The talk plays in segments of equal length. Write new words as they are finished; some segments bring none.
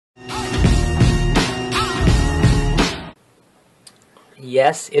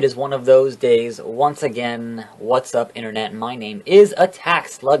Yes, it is one of those days. Once again, what's up, Internet? My name is Attack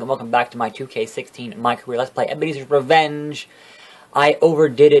Slug, and welcome back to my 2K16 MyCareer Let's Play Ebenezer's Revenge. I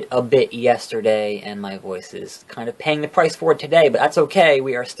overdid it a bit yesterday, and my voice is kind of paying the price for it today, but that's okay.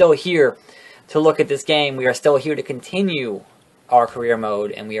 We are still here to look at this game. We are still here to continue our career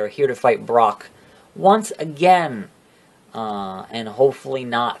mode, and we are here to fight Brock once again, and hopefully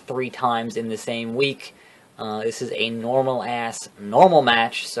not 3 times in the same week. This is a normal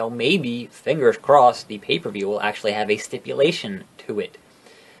match, so maybe, fingers crossed, the pay-per-view will actually have a stipulation to it.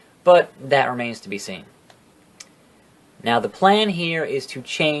 But that remains to be seen. Now, the plan here is to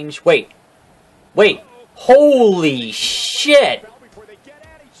change... Wait! Holy shit!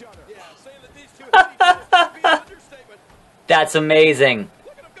 That's amazing.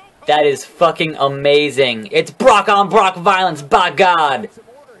 That is fucking amazing. It's Brock on Brock violence, by God!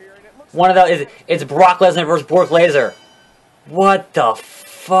 One of those it's Brock Lesnar versus Brock Lesnar. What the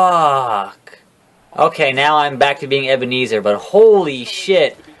fuck? Okay, now I'm back to being Ebenezer, but holy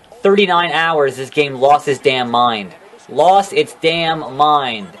shit. 39 hours, this game lost its damn mind. Lost its damn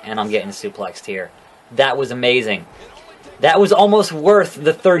mind. And I'm getting suplexed here. That was amazing. That was almost worth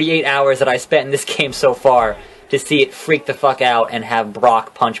the 38 hours that I spent in this game so far to see it freak the fuck out and have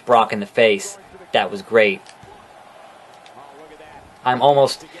Brock punch Brock in the face. That was great. I'm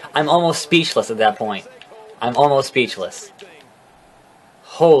almost speechless at that point. I'm almost speechless.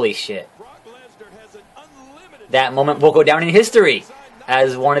 Holy shit. That moment will go down in history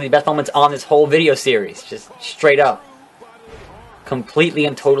as one of the best moments on this whole video series. Just straight up. Completely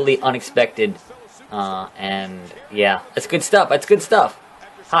and totally unexpected. And yeah, that's good stuff. That's good stuff.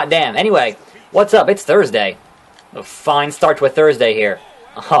 Hot damn. Anyway, what's up? It's Thursday. A fine start to a Thursday here.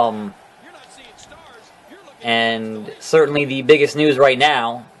 And certainly the biggest news right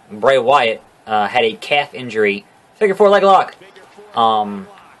now, Bray Wyatt had a calf injury. Figure 4 leg lock.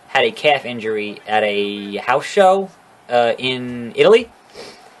 Had a calf injury at a house show in Italy.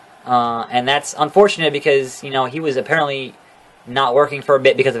 And that's unfortunate because, you know, he was apparently not working for a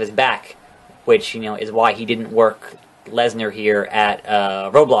bit because of his back. Which, you know, is why he didn't work Lesnar here at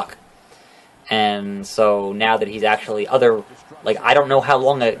Roadblock. And so now that he's actually I don't know how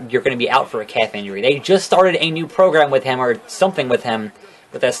long you're going to be out for a calf injury. They just started a new program with him or something with him,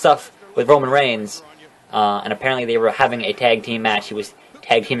 with that stuff with Roman Reigns. And apparently they were having a tag team match. He was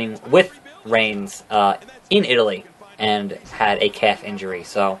tag teaming with Reigns in Italy and had a calf injury.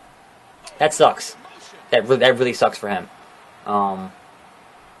 So that sucks. That really sucks for him.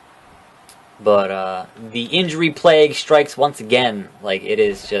 But the injury plague strikes once again. Like, it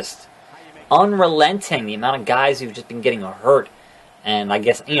is just unrelenting, the amount of guys who've just been getting hurt. And I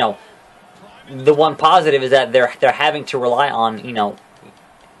guess, you know, the one positive is that they're having to rely on, you know,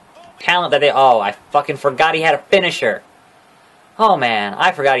 talent that they... Oh, I fucking forgot he had a finisher. Oh, man,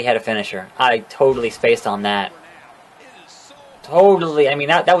 I forgot he had a finisher. I totally spaced on that. Totally. I mean,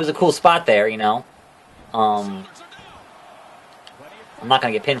 that was a cool spot there, you know. I'm not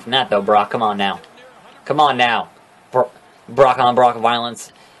going to get pinned from that, though, Brock. Come on now. Come on now. Brock on Brock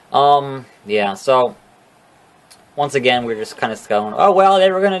violence. Yeah, so, once again, we're just kind of going, oh, well,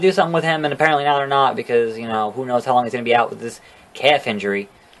 they were going to do something with him, and apparently now they're not, because, you know, who knows how long he's going to be out with this calf injury.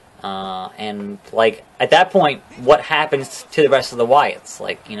 And, like, at that point, what happens to the rest of the Wyatts?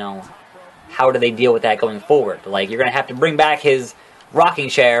 Like, you know, how do they deal with that going forward? Like, you're going to have to bring back his rocking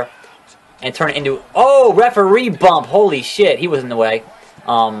chair and turn it into, oh, referee bump, holy shit, he was in the way.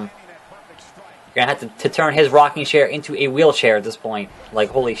 You're going to have to turn his rocking chair into a wheelchair at this point. Like,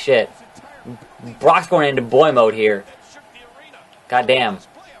 holy shit. Brock's going into boy mode here. Goddamn.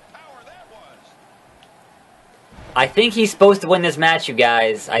 I think he's supposed to win this match, you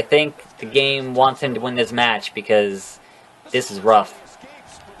guys. I think the game wants him to win this match because this is rough.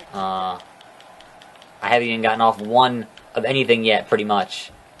 I haven't even gotten off one of anything yet, pretty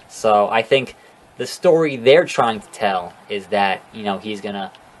much. So I think the story they're trying to tell is that, you know, he's going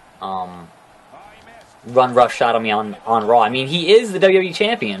to... run roughshod on me on Raw. I mean, he is the WWE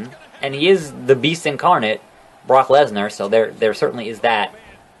Champion, and he is the Beast Incarnate, Brock Lesnar, so there certainly is that.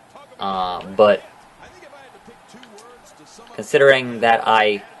 But considering that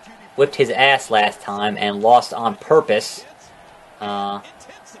I whipped his ass last time and lost on purpose,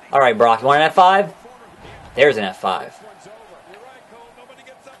 alright, Brock, you want an F5? There's an F5.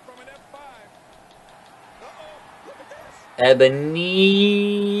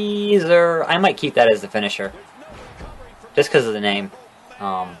 Ebenezer. I might keep that as the finisher. Just because of the name.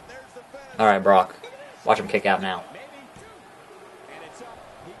 Alright, Brock. Watch him kick out now.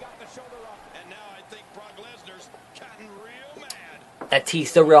 That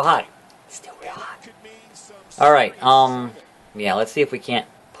tea's still real hot. Still real hot. Alright, Yeah, let's see if we can't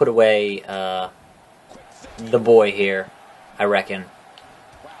put away the boy here, I reckon.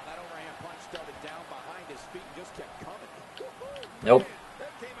 Nope.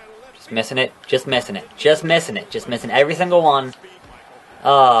 Just missing it. Just missing it. Just missing it. Just missing every single one.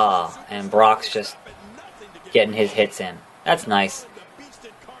 Ah, and Brock's just getting his hits in. That's nice.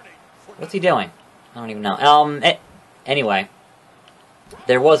 What's he doing? I don't even know. Anyway,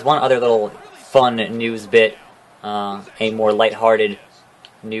 there was one other little fun news bit. A more lighthearted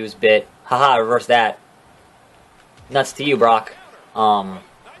news bit. Haha, reverse that. Nuts to you, Brock. And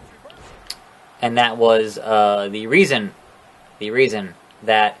that was the reason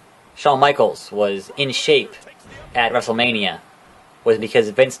that Shawn Michaels was in shape at WrestleMania was because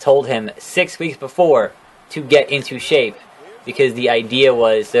Vince told him 6 weeks before to get into shape, because the idea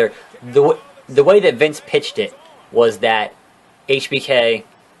was the way that Vince pitched it was that HBK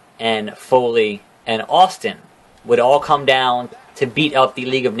and Foley and Austin would all come down to beat up the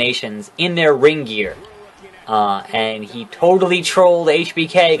League of Nations in their ring gear. And he totally trolled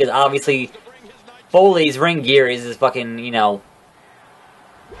HBK because obviously Foley's ring gear is his fucking, a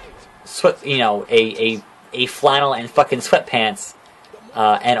flannel and fucking sweatpants.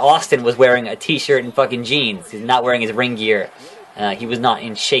 And Austin was wearing a t-shirt and fucking jeans. He's not wearing his ring gear. He was not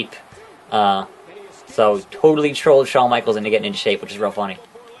in shape. So totally trolled Shawn Michaels into getting into shape, which is real funny.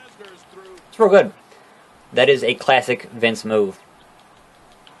 It's real good. That is a classic Vince move.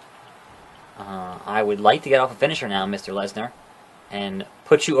 I would like to get off a finisher now, Mr. Lesnar, and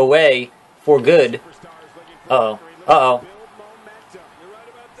put you away for good. Uh-oh. Uh-oh.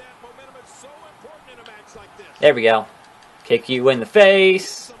 There we go. Kick you in the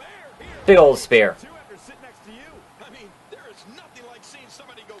face. Big old spear.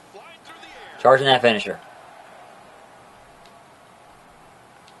 Charging that finisher.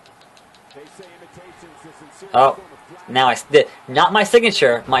 Oh, now not my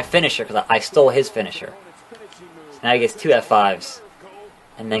signature, my finisher, because I stole his finisher. So now he gets 2 F5s,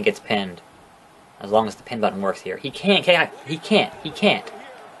 and then gets pinned. As long as the pin button works here. He can't. He can't.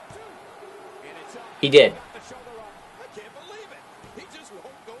 He did.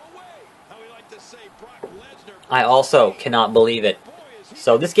 I also cannot believe it.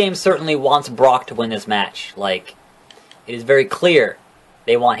 So this game certainly wants Brock to win this match. Like, it is very clear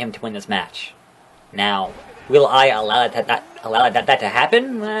they want him to win this match. Now, will I allow that to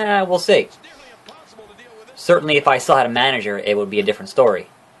happen? We'll see. Certainly, if I still had a manager, it would be a different story.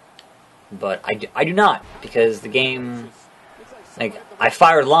 But I do not, because the game, like, I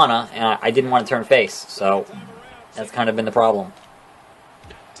fired Lana, and I didn't want to turn face, so that's kind of been the problem.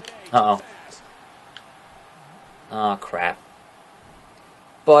 Uh-oh. Oh, crap.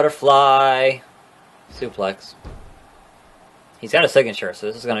 Butterfly. Suplex. He's got a signature, so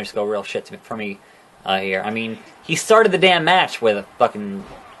this is going to just go real shit for me here. I mean, he started the damn match with a fucking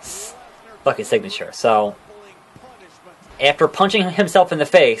signature, so after punching himself in the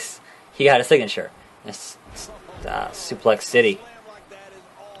face, he got a signature. It's Suplex City.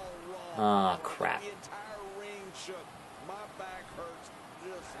 Oh, crap.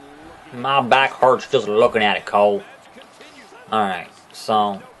 My back hurts just looking at it, Cole. Alright,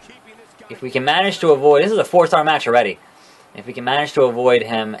 so if we can manage to avoid... This is a 4-star match already. If we can manage to avoid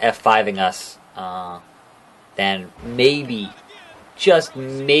him F5ing us, then maybe, just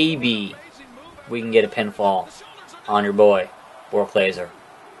maybe, we can get a pinfall on your boy, Brock Lesnar.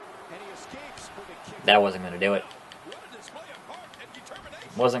 That wasn't going to do it.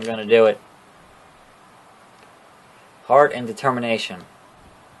 Wasn't going to do it. Heart and determination.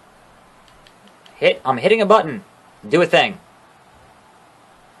 I'm hitting a button. Do a thing.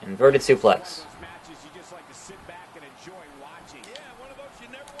 Inverted suplex.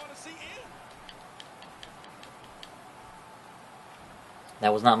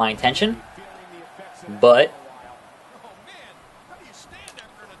 That was not my intention, but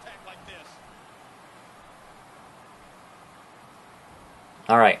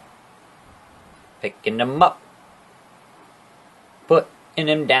alright. Picking them up. Putting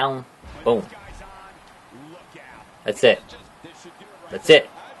them down. Boom. That's it. That's it.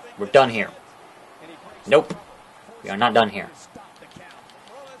 We're done here. Nope. We are not done here.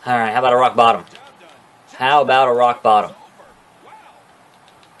 Alright, how about a rock bottom? How about a rock bottom?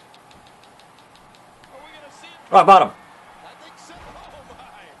 Rock bottom.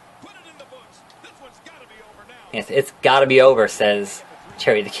 Yes, it's gotta be over, says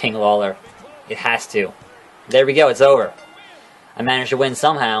Jerry the King Lawler. It has to. There we go, it's over. I managed to win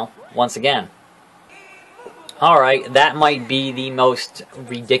somehow, once again. Alright, that might be the most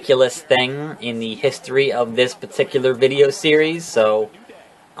ridiculous thing in the history of this particular video series, so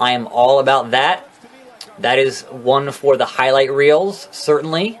I am all about that. that is one for the highlight reels,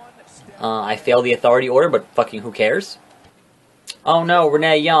 certainly. I failed the authority order, but fucking who cares? Oh no,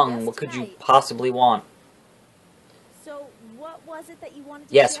 Renee Young, what could you possibly want? So, what was it that you wanted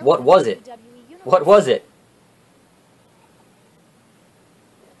to Yes, share what with was the it? WWE Universe? What was it?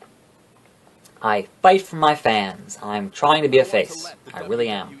 I fight for my fans. I'm trying to be a face. I really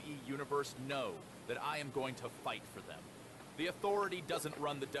am. WWE Universe know that I am going to fight for them. The Authority doesn't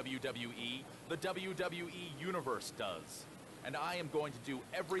run the WWE. The WWE Universe does. And I am going to do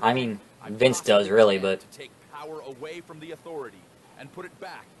everything. I mean, Vince does really, but to take power away from the Authority and put it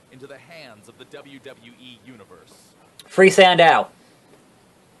back into the hands of the WWE Universe. Free Sandow.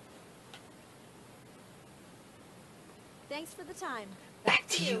 Thanks for the time. Back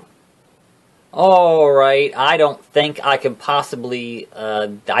to you. Alright, I don't think I could possibly,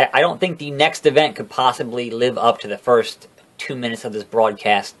 I don't think the next event could possibly live up to the first 2 minutes of this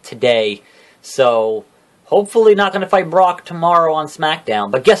broadcast today. So, hopefully not going to fight Brock tomorrow on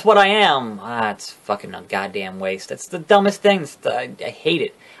SmackDown. But guess what I am? It's fucking a goddamn waste. It's the dumbest thing. I hate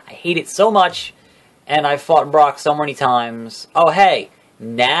it. I hate it so much. And I fought Brock so many times. Oh, hey,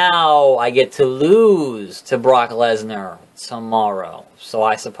 now I get to lose to Brock Lesnar tomorrow. So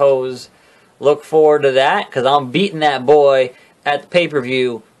I suppose look forward to that, because I'm beating that boy at the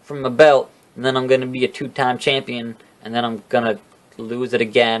pay-per-view from a belt, and then I'm going to be a 2-time champion, and then I'm going to lose it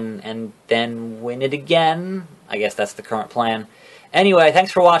again, and then win it again. I guess that's the current plan. Anyway,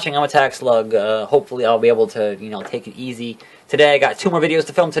 thanks for watching. I'm Attack Slug. Hopefully I'll be able to, take it easy today. I got 2 more videos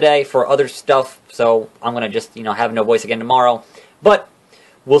to film today for other stuff, so I'm going to just, have no voice again tomorrow. But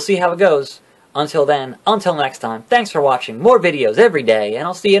we'll see how it goes. Until then, until next time, thanks for watching. More videos every day, and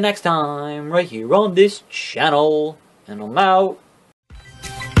I'll see you next time right here on this channel. And I'm out.